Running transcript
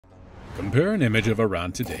Compare an image of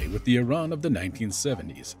Iran today with the Iran of the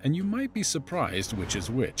 1970s, and you might be surprised which is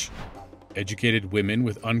which. Educated women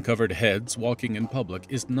with uncovered heads walking in public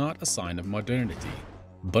is not a sign of modernity,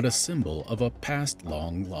 but a symbol of a past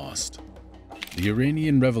long lost. The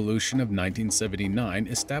Iranian Revolution of 1979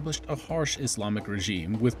 established a harsh Islamic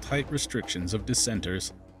regime with tight restrictions of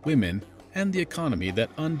dissenters, women, and the economy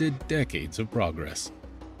that undid decades of progress.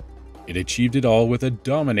 It achieved it all with a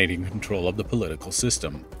dominating control of the political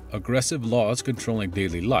system, aggressive laws controlling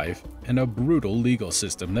daily life, and a brutal legal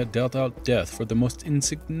system that dealt out death for the most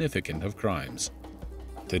insignificant of crimes.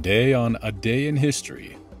 Today on A Day in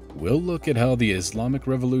History, we'll look at how the Islamic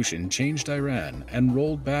Revolution changed Iran and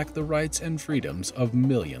rolled back the rights and freedoms of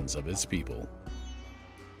millions of its people.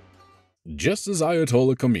 Just as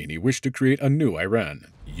Ayatollah Khomeini wished to create a new Iran,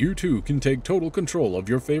 you too can take total control of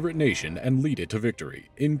your favorite nation and lead it to victory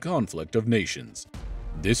in Conflict of Nations.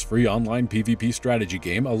 This free online PvP strategy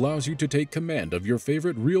game allows you to take command of your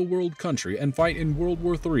favorite real-world country and fight in World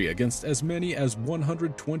War III against as many as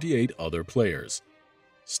 128 other players.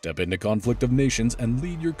 Step into Conflict of Nations and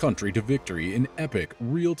lead your country to victory in epic,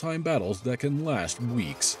 real-time battles that can last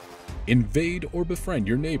weeks. Invade or befriend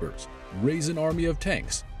your neighbors, raise an army of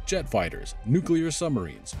tanks, jet fighters, nuclear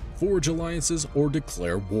submarines, forge alliances, or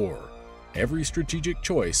declare war. Every strategic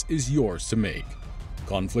choice is yours to make.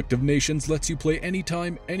 Conflict of Nations lets you play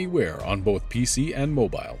anytime, anywhere on both PC and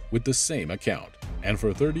mobile with the same account. And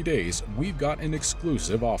for 30 days, we've got an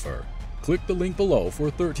exclusive offer. Click the link below for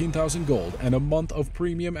 13,000 gold and a month of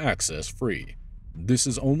premium access free. This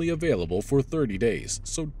is only available for 30 days,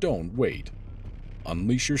 so don't wait.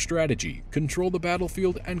 Unleash your strategy, control the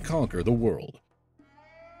battlefield, and conquer the world.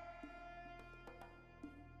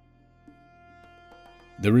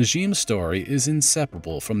 The regime's story is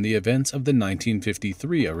inseparable from the events of the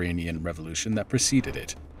 1953 Iranian Revolution that preceded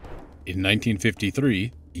it. In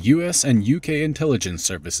 1953, US and UK intelligence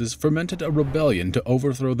services fermented a rebellion to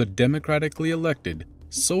overthrow the democratically elected,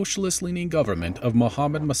 socialist-leaning government of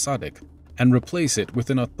Mohammad Mosaddegh and replace it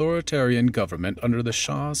with an authoritarian government under the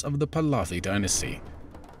Shahs of the Pahlavi dynasty.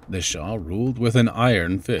 The Shah ruled with an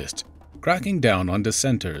iron fist, cracking down on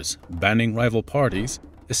dissenters, banning rival parties,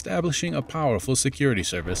 establishing a powerful security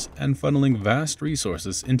service, and funneling vast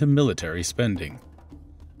resources into military spending.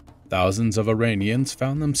 Thousands of Iranians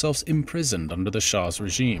found themselves imprisoned under the Shah's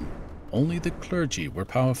regime. Only the clergy were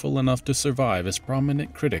powerful enough to survive as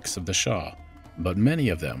prominent critics of the Shah, but many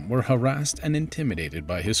of them were harassed and intimidated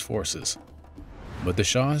by his forces. But the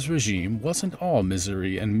Shah's regime wasn't all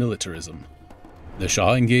misery and militarism. The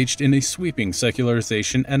Shah engaged in a sweeping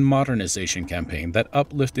secularization and modernization campaign that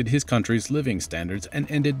uplifted his country's living standards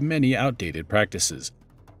and ended many outdated practices.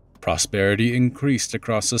 Prosperity increased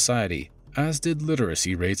across society, as did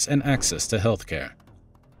literacy rates and access to healthcare.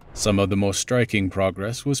 Some of the most striking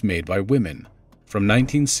progress was made by women. From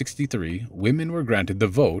 1963, women were granted the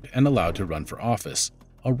vote and allowed to run for office,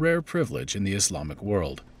 a rare privilege in the Islamic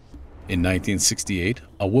world. In 1968,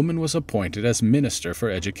 a woman was appointed as Minister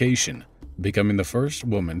for Education, becoming the first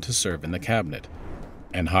woman to serve in the cabinet,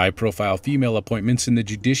 and high-profile female appointments in the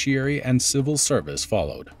judiciary and civil service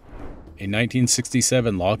followed. A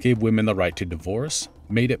 1967 law gave women the right to divorce,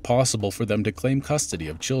 made it possible for them to claim custody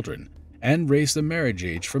of children, and raised the marriage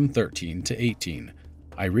age from 13 to 18.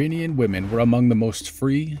 Iranian women were among the most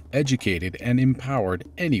free, educated, and empowered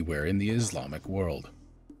anywhere in the Islamic world.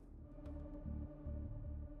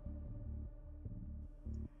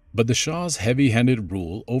 But the Shah's heavy-handed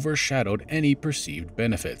rule overshadowed any perceived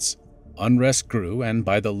benefits. Unrest grew, and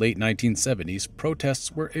by the late 1970s,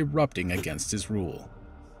 protests were erupting against his rule.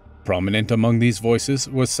 Prominent among these voices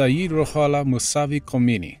was Sayyid Ruhollah Mousavi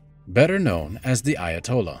Khomeini, better known as the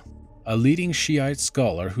Ayatollah, a leading Shiite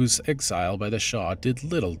scholar whose exile by the Shah did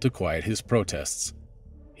little to quiet his protests.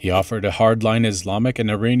 He offered a hardline Islamic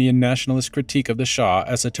and Iranian nationalist critique of the Shah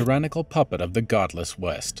as a tyrannical puppet of the godless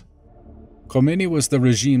West. Khomeini was the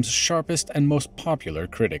regime's sharpest and most popular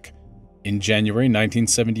critic. In January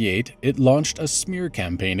 1978, it launched a smear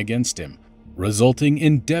campaign against him, resulting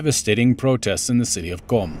in devastating protests in the city of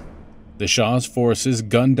Qom. The Shah's forces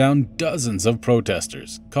gunned down dozens of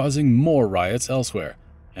protesters, causing more riots elsewhere,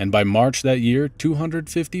 and by March that year,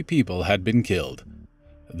 250 people had been killed.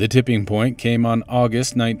 The tipping point came on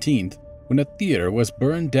August 19th, when a theater was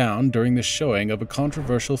burned down during the showing of a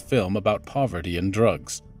controversial film about poverty and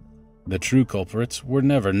drugs. The true culprits were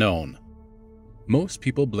never known. Most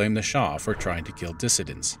people blame the Shah for trying to kill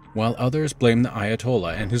dissidents, while others blame the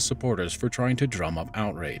Ayatollah and his supporters for trying to drum up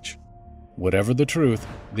outrage. Whatever the truth,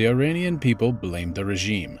 the Iranian people blamed the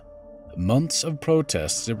regime. Months of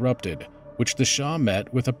protests erupted, which the Shah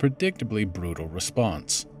met with a predictably brutal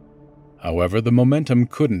response. However, the momentum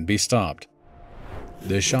couldn't be stopped.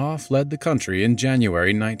 The Shah fled the country in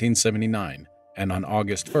January 1979, and on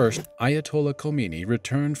August 1st, Ayatollah Khomeini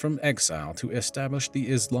returned from exile to establish the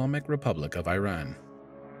Islamic Republic of Iran.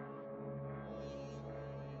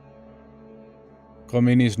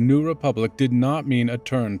 Khomeini's new republic did not mean a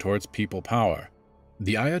turn towards people power.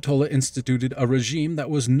 The Ayatollah instituted a regime that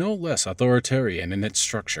was no less authoritarian in its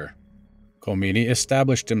structure. Khomeini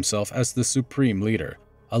established himself as the supreme leader,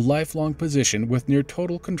 a lifelong position with near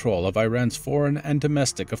total control of Iran's foreign and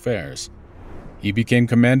domestic affairs. He became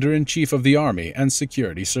commander-in-chief of the army and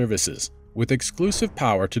security services, with exclusive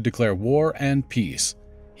power to declare war and peace.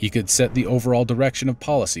 He could set the overall direction of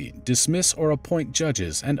policy, dismiss or appoint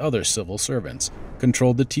judges and other civil servants,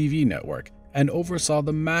 controlled the TV network, and oversaw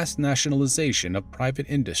the mass nationalization of private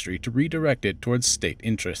industry to redirect it towards state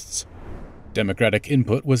interests. Democratic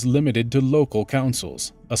input was limited to local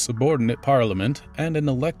councils, a subordinate parliament, and an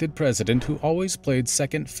elected president who always played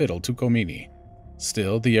second fiddle to Khomeini.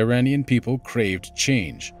 Still, the Iranian people craved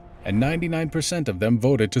change, and 99% of them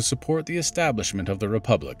voted to support the establishment of the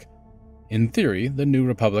republic. In theory, the new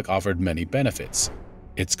republic offered many benefits.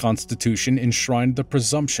 Its constitution enshrined the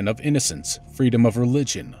presumption of innocence, freedom of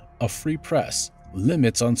religion, a free press,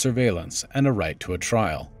 limits on surveillance, and a right to a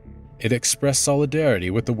trial. It expressed solidarity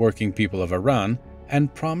with the working people of Iran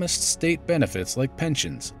and promised state benefits like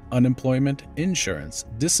pensions, unemployment, insurance,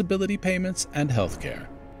 disability payments, and healthcare.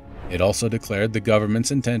 It also declared the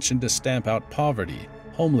government's intention to stamp out poverty,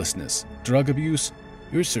 homelessness, drug abuse,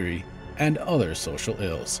 usury, and other social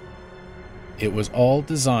ills. It was all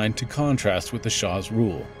designed to contrast with the Shah's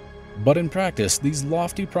rule, but in practice these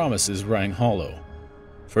lofty promises rang hollow.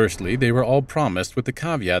 Firstly, they were all promised with the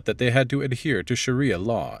caveat that they had to adhere to Sharia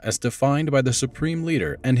law as defined by the supreme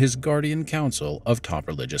leader and his guardian council of top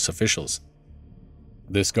religious officials.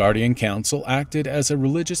 This guardian council acted as a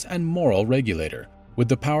religious and moral regulator, with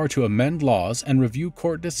the power to amend laws and review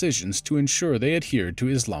court decisions to ensure they adhered to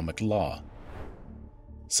Islamic law.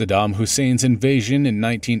 Saddam Hussein's invasion in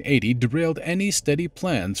 1980 derailed any steady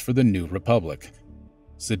plans for the new republic.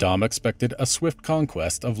 Saddam expected a swift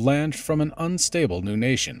conquest of land from an unstable new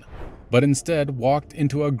nation, but instead walked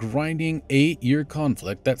into a grinding 8-year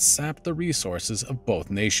conflict that sapped the resources of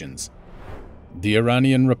both nations. The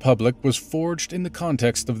Iranian Republic was forged in the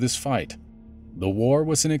context of this fight. The war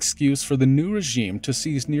was an excuse for the new regime to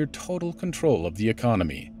seize near total control of the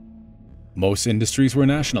economy. Most industries were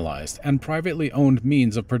nationalized, and privately owned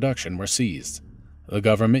means of production were seized. The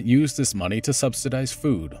government used this money to subsidize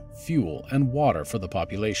food, fuel, and water for the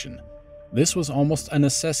population. This was almost a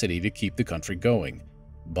necessity to keep the country going,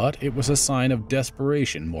 but it was a sign of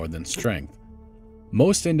desperation more than strength.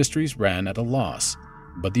 Most industries ran at a loss,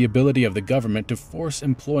 but the ability of the government to force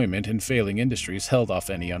employment in failing industries held off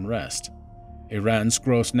any unrest. Iran's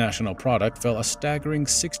gross national product fell a staggering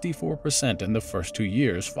 64% in the first 2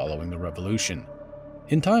 years following the revolution.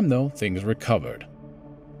 In time, though, things recovered.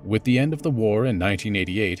 With the end of the war in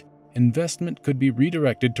 1988, investment could be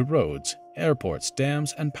redirected to roads, airports,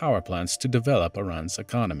 dams, and power plants to develop Iran's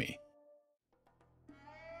economy.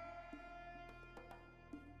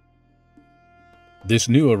 This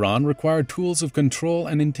new Iran required tools of control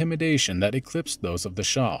and intimidation that eclipsed those of the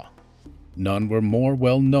Shah. None were more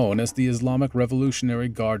well known as the Islamic Revolutionary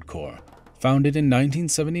Guard Corps, founded in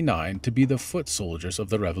 1979 to be the foot soldiers of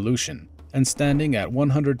the revolution, and standing at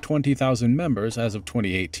 120,000 members as of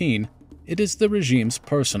 2018, it is the regime's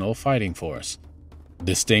personal fighting force.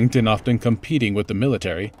 Distinct and often competing with the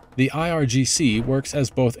military, the IRGC works as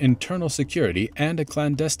both internal security and a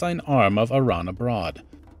clandestine arm of Iran abroad.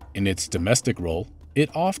 In its domestic role, it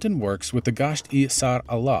often works with the Gasht-e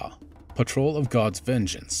Sar-Allah, Patrol of God's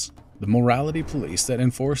Vengeance, the morality police that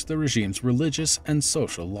enforce the regime's religious and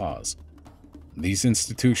social laws. These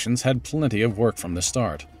institutions had plenty of work from the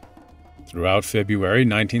start. Throughout February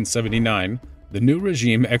 1979, the new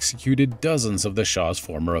regime executed dozens of the Shah's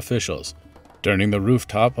former officials, turning the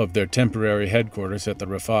rooftop of their temporary headquarters at the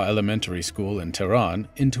Rafah Elementary School in Tehran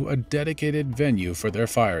into a dedicated venue for their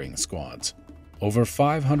firing squads. Over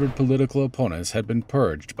 500 political opponents had been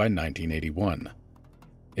purged by 1981.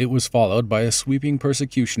 It was followed by a sweeping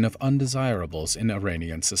persecution of undesirables in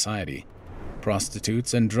Iranian society.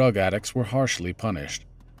 Prostitutes and drug addicts were harshly punished.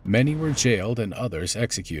 Many were jailed and others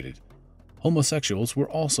executed. Homosexuals were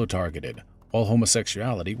also targeted. While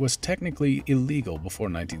homosexuality was technically illegal before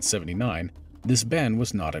 1979, this ban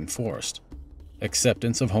was not enforced.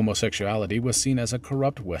 Acceptance of homosexuality was seen as a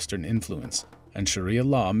corrupt Western influence, and Sharia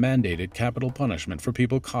law mandated capital punishment for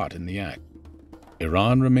people caught in the act.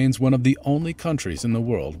 Iran remains one of the only countries in the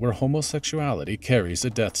world where homosexuality carries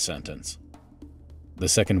a death sentence. The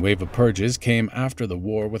second wave of purges came after the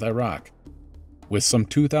war with Iraq, with some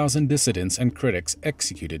 2,000 dissidents and critics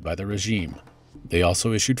executed by the regime. They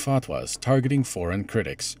also issued fatwas targeting foreign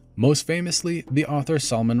critics, most famously the author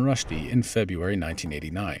Salman Rushdie in February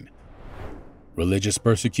 1989. Religious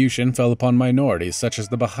persecution fell upon minorities such as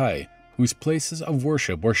the Baha'i, whose places of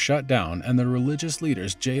worship were shut down and their religious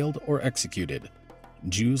leaders jailed or executed.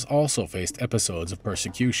 Jews also faced episodes of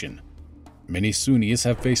persecution. Many Sunnis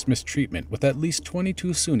have faced mistreatment, with at least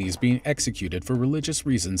 22 Sunnis being executed for religious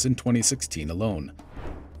reasons in 2016 alone.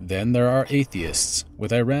 Then there are atheists,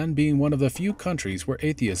 with Iran being one of the few countries where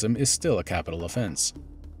atheism is still a capital offense.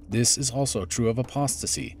 This is also true of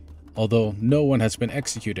apostasy, although no one has been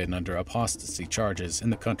executed under apostasy charges in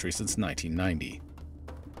the country since 1990.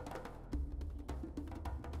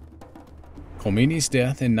 Khomeini's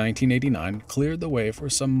death in 1989 cleared the way for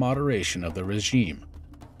some moderation of the regime.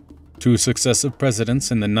 Two successive presidents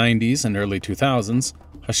in the 90s and early 2000s,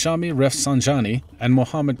 Hashemi Rafsanjani and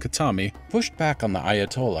Mohammad Khatami, pushed back on the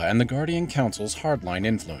Ayatollah and the Guardian Council's hardline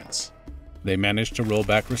influence. They managed to roll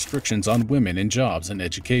back restrictions on women in jobs and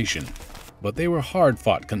education, but they were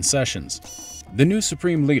hard-fought concessions. The new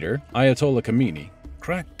supreme leader, Ayatollah Khomeini,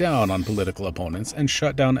 cracked down on political opponents and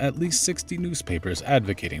shut down at least 60 newspapers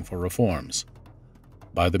advocating for reforms.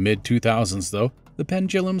 By the mid-2000s, though, the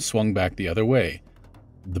pendulum swung back the other way.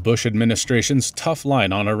 The Bush administration's tough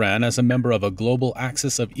line on Iran as a member of a global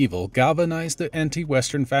axis of evil galvanized the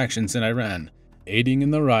anti-Western factions in Iran, aiding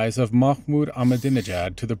in the rise of Mahmoud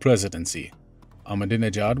Ahmadinejad to the presidency.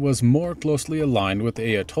 Ahmadinejad was more closely aligned with the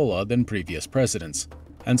Ayatollah than previous presidents,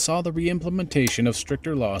 and saw the re-implementation of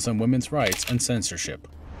stricter laws on women's rights and censorship.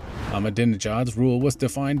 Ahmadinejad's rule was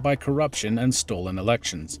defined by corruption and stolen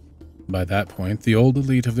elections. By that point, the old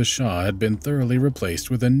elite of the Shah had been thoroughly replaced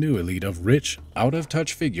with a new elite of rich,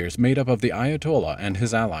 out-of-touch figures made up of the Ayatollah and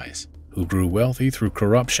his allies, who grew wealthy through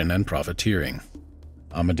corruption and profiteering.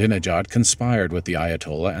 Ahmadinejad conspired with the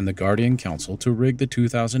Ayatollah and the Guardian Council to rig the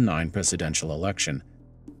 2009 presidential election,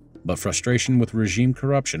 but frustration with regime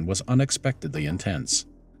corruption was unexpectedly intense.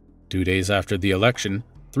 2 days after the election,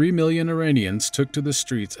 3 million Iranians took to the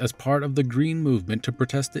streets as part of the Green Movement to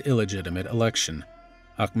protest the illegitimate election.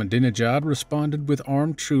 Ahmadinejad responded with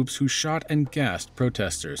armed troops who shot and gassed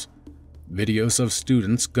protesters. Videos of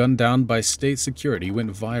students gunned down by state security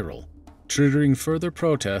went viral, triggering further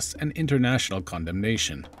protests and international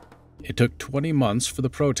condemnation. It took 20 months for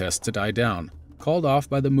the protests to die down, called off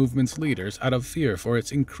by the movement's leaders out of fear for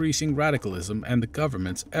its increasing radicalism and the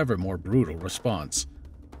government's ever more brutal response.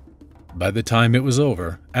 By the time it was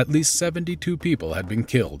over, at least 72 people had been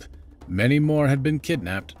killed. Many more had been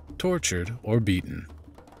kidnapped, tortured, or beaten.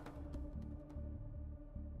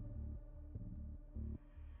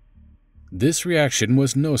 This reaction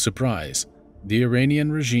was no surprise. The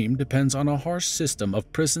Iranian regime depends on a harsh system of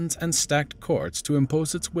prisons and stacked courts to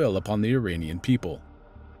impose its will upon the Iranian people.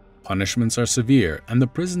 Punishments are severe, and the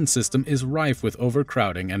prison system is rife with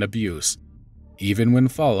overcrowding and abuse. Even when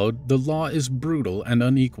followed, the law is brutal and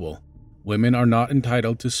unequal. Women are not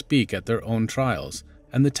entitled to speak at their own trials,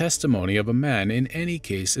 and the testimony of a man in any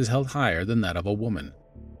case is held higher than that of a woman.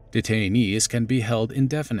 Detainees can be held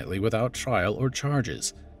indefinitely without trial or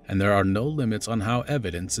charges, and there are no limits on how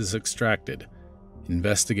evidence is extracted.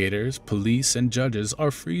 Investigators, police, and judges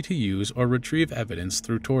are free to use or retrieve evidence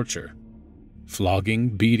through torture. Flogging,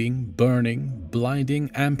 beating, burning,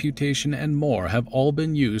 blinding, amputation, and more have all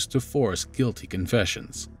been used to force guilty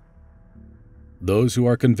confessions. Those who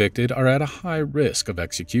are convicted are at a high risk of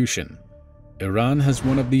execution. Iran has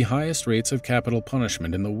one of the highest rates of capital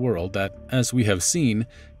punishment in the world that, as we have seen,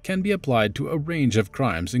 can be applied to a range of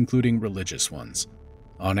crimes including religious ones.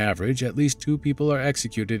 On average, at least 2 people are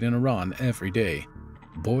executed in Iran every day.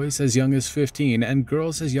 Boys as young as 15 and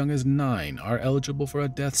girls as young as 9 are eligible for a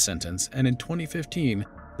death sentence, and in 2015,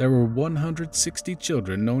 there were 160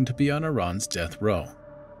 children known to be on Iran's death row.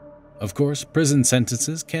 Of course, prison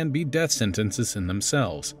sentences can be death sentences in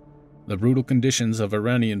themselves. The brutal conditions of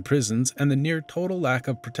Iranian prisons and the near-total lack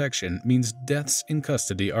of protection means deaths in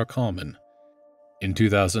custody are common. In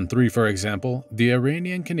 2003, for example, the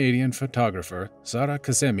Iranian-Canadian photographer Zara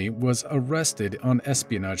Kazemi was arrested on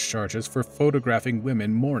espionage charges for photographing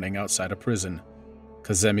women mourning outside a prison.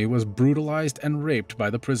 Kazemi was brutalized and raped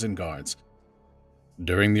by the prison guards.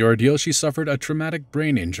 During the ordeal, she suffered a traumatic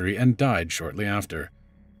brain injury and died shortly after.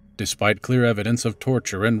 Despite clear evidence of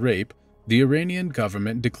torture and rape, the Iranian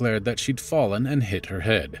government declared that she'd fallen and hit her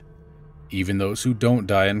head. Even those who don't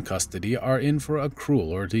die in custody are in for a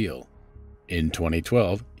cruel ordeal. In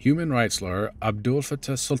 2012, human rights lawyer Abdul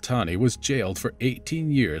Fattah Soltani was jailed for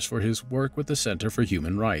 18 years for his work with the Center for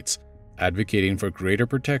Human Rights. advocating for greater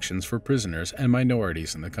protections for prisoners and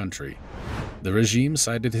minorities in the country. The regime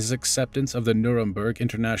cited his acceptance of the Nuremberg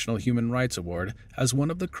International Human Rights Award as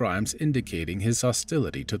one of the crimes indicating his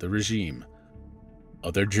hostility to the regime.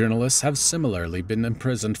 Other journalists have similarly been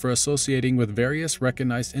imprisoned for associating with various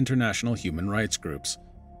recognized international human rights groups.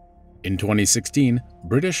 In 2016,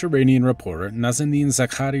 British-Iranian reporter Nazanin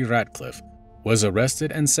Zaghari-Ratcliffe was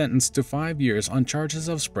arrested and sentenced to 5 years on charges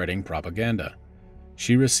of spreading propaganda.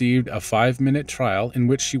 She received a 5-minute trial in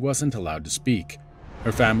which she wasn't allowed to speak.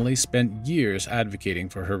 Her family spent years advocating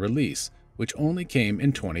for her release, which only came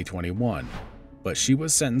in 2021, but she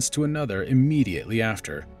was sentenced to another immediately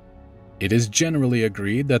after. It is generally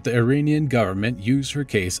agreed that the Iranian government used her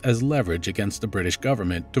case as leverage against the British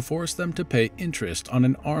government to force them to pay interest on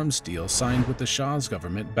an arms deal signed with the Shahs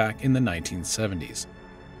government back in the 1970s.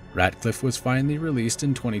 Ratcliffe was finally released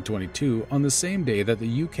in 2022 on the same day that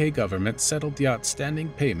the UK government settled the outstanding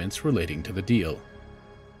payments relating to the deal.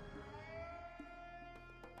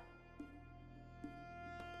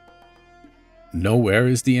 Nowhere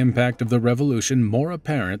is the impact of the revolution more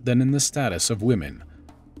apparent than in the status of women.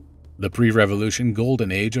 The pre-revolution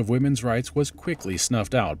golden age of women's rights was quickly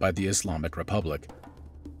snuffed out by the Islamic Republic.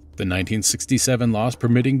 The 1967 laws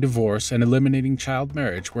permitting divorce and eliminating child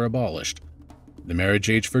marriage were abolished. The marriage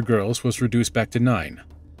age for girls was reduced back to 9.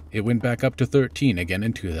 It went back up to 13 again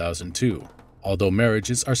in 2002, although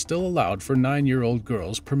marriages are still allowed for 9-year-old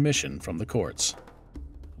girls' permission from the courts.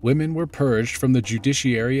 Women were purged from the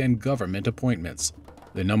judiciary and government appointments.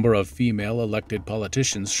 The number of female elected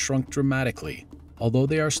politicians shrunk dramatically, although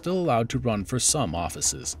they are still allowed to run for some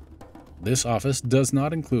offices. This office does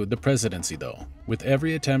not include the presidency though, with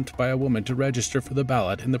every attempt by a woman to register for the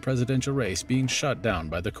ballot in the presidential race being shut down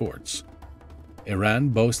by the courts. Iran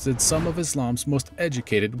boasted some of Islam's most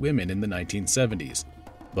educated women in the 1970s,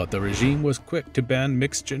 but the regime was quick to ban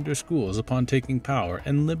mixed-gender schools upon taking power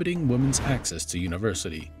and limiting women's access to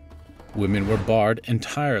university. Women were barred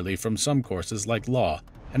entirely from some courses like law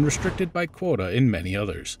and restricted by quota in many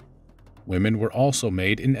others. Women were also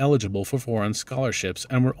made ineligible for foreign scholarships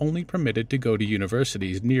and were only permitted to go to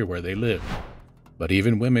universities near where they lived. But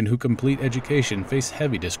even women who complete education face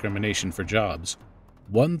heavy discrimination for jobs.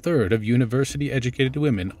 1/3 of university-educated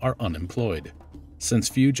women are unemployed, since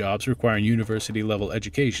few jobs requiring university-level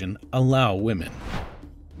education allow women.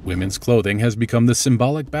 Women's clothing has become the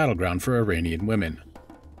symbolic battleground for Iranian women.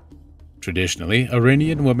 Traditionally,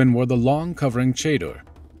 Iranian women wore the long covering chador,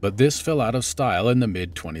 but this fell out of style in the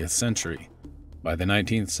mid-20th century. By the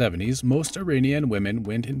 1970s, most Iranian women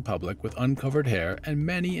went in public with uncovered hair and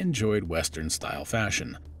many enjoyed Western-style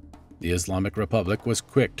fashion. The Islamic Republic was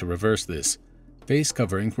quick to reverse this. Face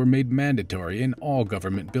coverings were made mandatory in all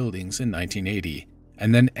government buildings in 1980,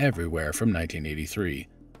 and then everywhere from 1983.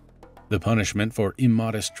 The punishment for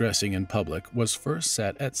immodest dressing in public was first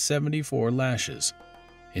set at 74 lashes.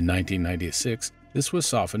 In 1996, this was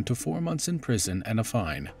softened to 4 months in prison and a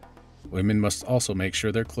fine. Women must also make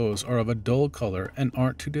sure their clothes are of a dull color and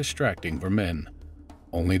aren't too distracting for men.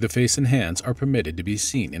 Only the face and hands are permitted to be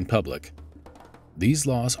seen in public. These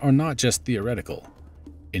laws are not just theoretical.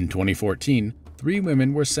 In 2014, 3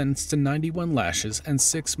 women were sentenced to 91 lashes and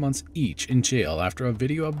 6 months each in jail after a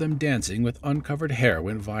video of them dancing with uncovered hair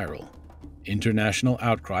went viral. International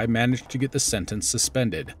outcry managed to get the sentence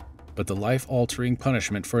suspended, but the life-altering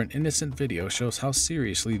punishment for an innocent video shows how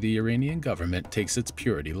seriously the Iranian government takes its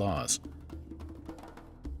purity laws.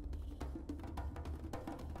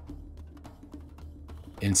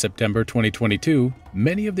 In September 2022,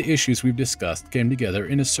 many of the issues we've discussed came together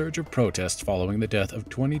in a surge of protest following the death of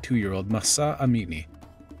 22-year-old Mahsa Amini.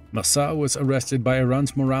 Mahsa was arrested by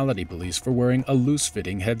Iran's morality police for wearing a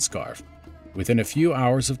loose-fitting headscarf. Within a few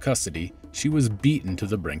hours of custody, she was beaten to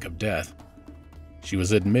the brink of death. She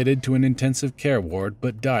was admitted to an intensive care ward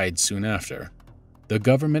but died soon after. The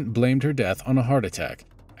government blamed her death on a heart attack,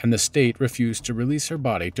 and the state refused to release her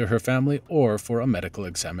body to her family or for a medical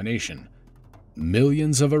examination.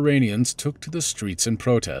 Millions of Iranians took to the streets in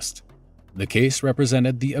protest. The case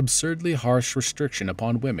represented the absurdly harsh restriction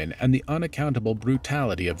upon women and the unaccountable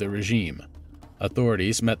brutality of the regime.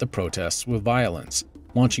 Authorities met the protests with violence,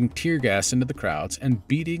 launching tear gas into the crowds and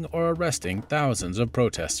beating or arresting thousands of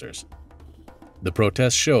protesters. The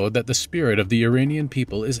protests showed that the spirit of the Iranian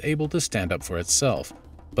people is able to stand up for itself,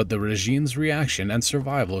 but the regime's reaction and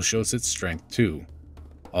survival shows its strength too.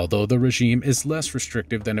 Although the regime is less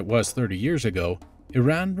restrictive than it was 30 years ago,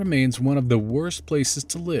 Iran remains one of the worst places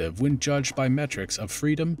to live when judged by metrics of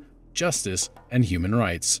freedom, justice, and human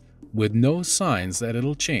rights, with no signs that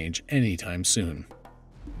it'll change anytime soon.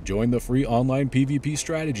 Join the free online PvP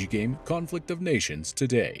strategy game Conflict of Nations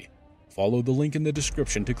today. Follow the link in the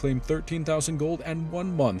description to claim 13,000 gold and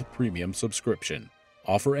 1 month premium subscription.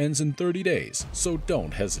 Offer ends in 30 days, so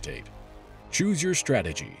don't hesitate. Choose your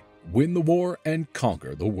strategy, win the war, and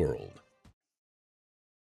conquer the world.